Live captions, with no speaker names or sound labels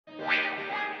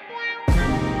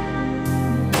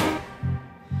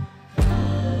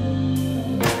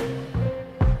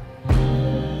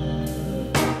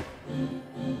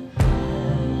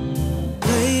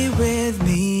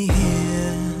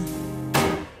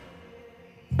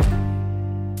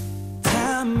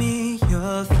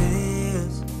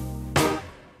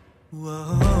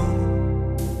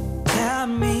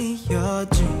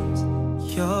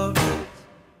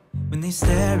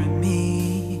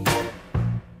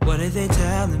What are they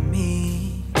telling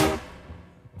me?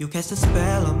 You cast a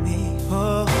spell on me,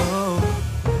 oh, oh.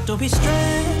 Don't be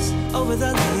stressed over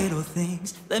the little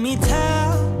things. Let me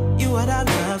tell you what our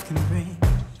love can bring.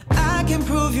 I can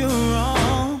prove you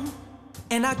wrong,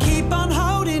 and I keep on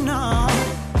holding on.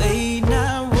 Late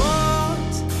night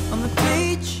walks on the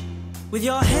beach with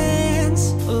your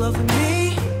hands all over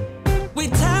me. We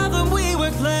tell them we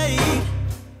work late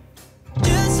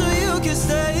just so you can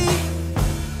stay.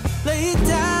 Lay it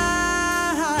down.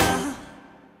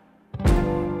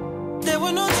 There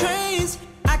were no trains,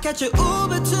 I catch an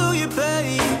Uber to you,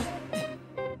 babe,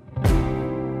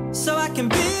 so I can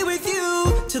be with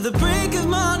you till the break of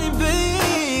morning,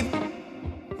 babe.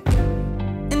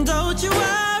 And don't you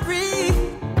worry,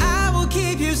 I will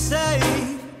keep you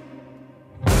safe.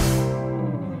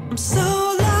 I'm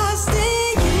so lost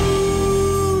in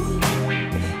you.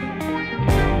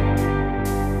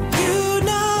 You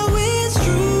know it's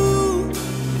true.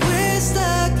 We're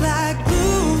stuck like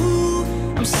glue.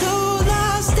 I'm so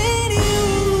lost in you.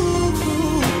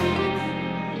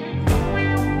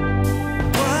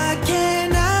 What can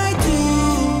I do?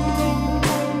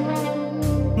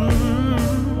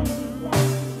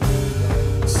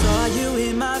 Saw you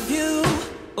in my view.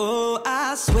 Oh,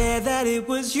 I swear that it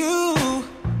was you.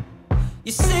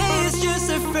 You say it's just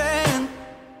a friend.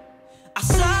 I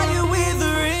saw you with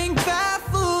a ring bag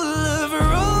full of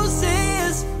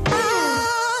roses.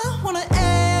 I wanna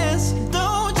ask,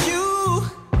 don't you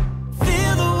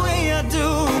feel the way I do?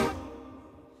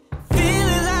 Feel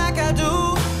it like I do.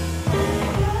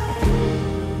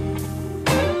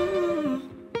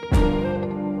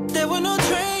 There were no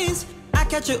trains, I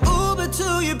catch an Uber to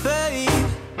you, babe,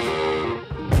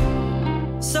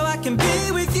 so I can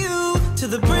be with you till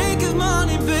the break of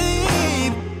morning,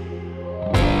 babe.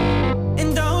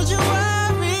 And don't you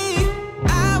worry,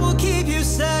 I will keep you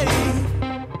safe.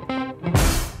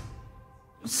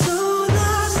 I'm so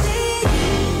lost in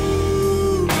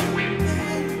you.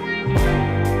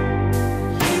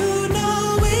 You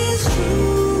know it's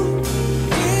true.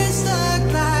 We're stuck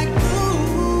like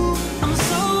glue. I'm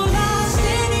so lost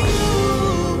in you.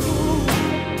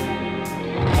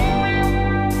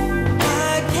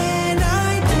 What can I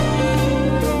do?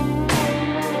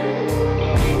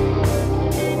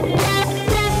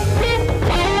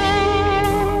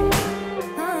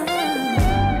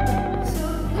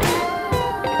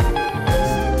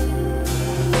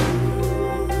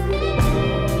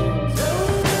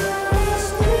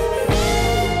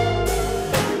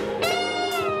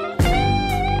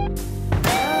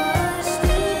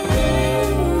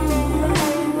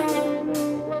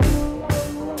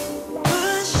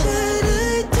 What should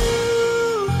I do?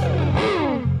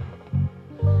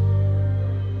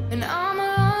 And I'm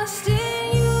lost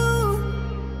in you.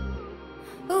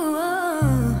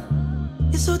 Ooh,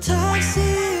 It's so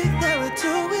toxic that we're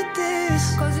doing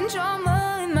this. causing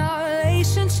drama in my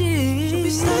relationship. We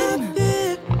stop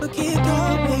it, but keep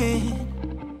going.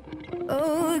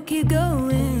 Oh, keep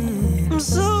going. I'm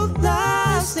so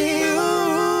lost in you.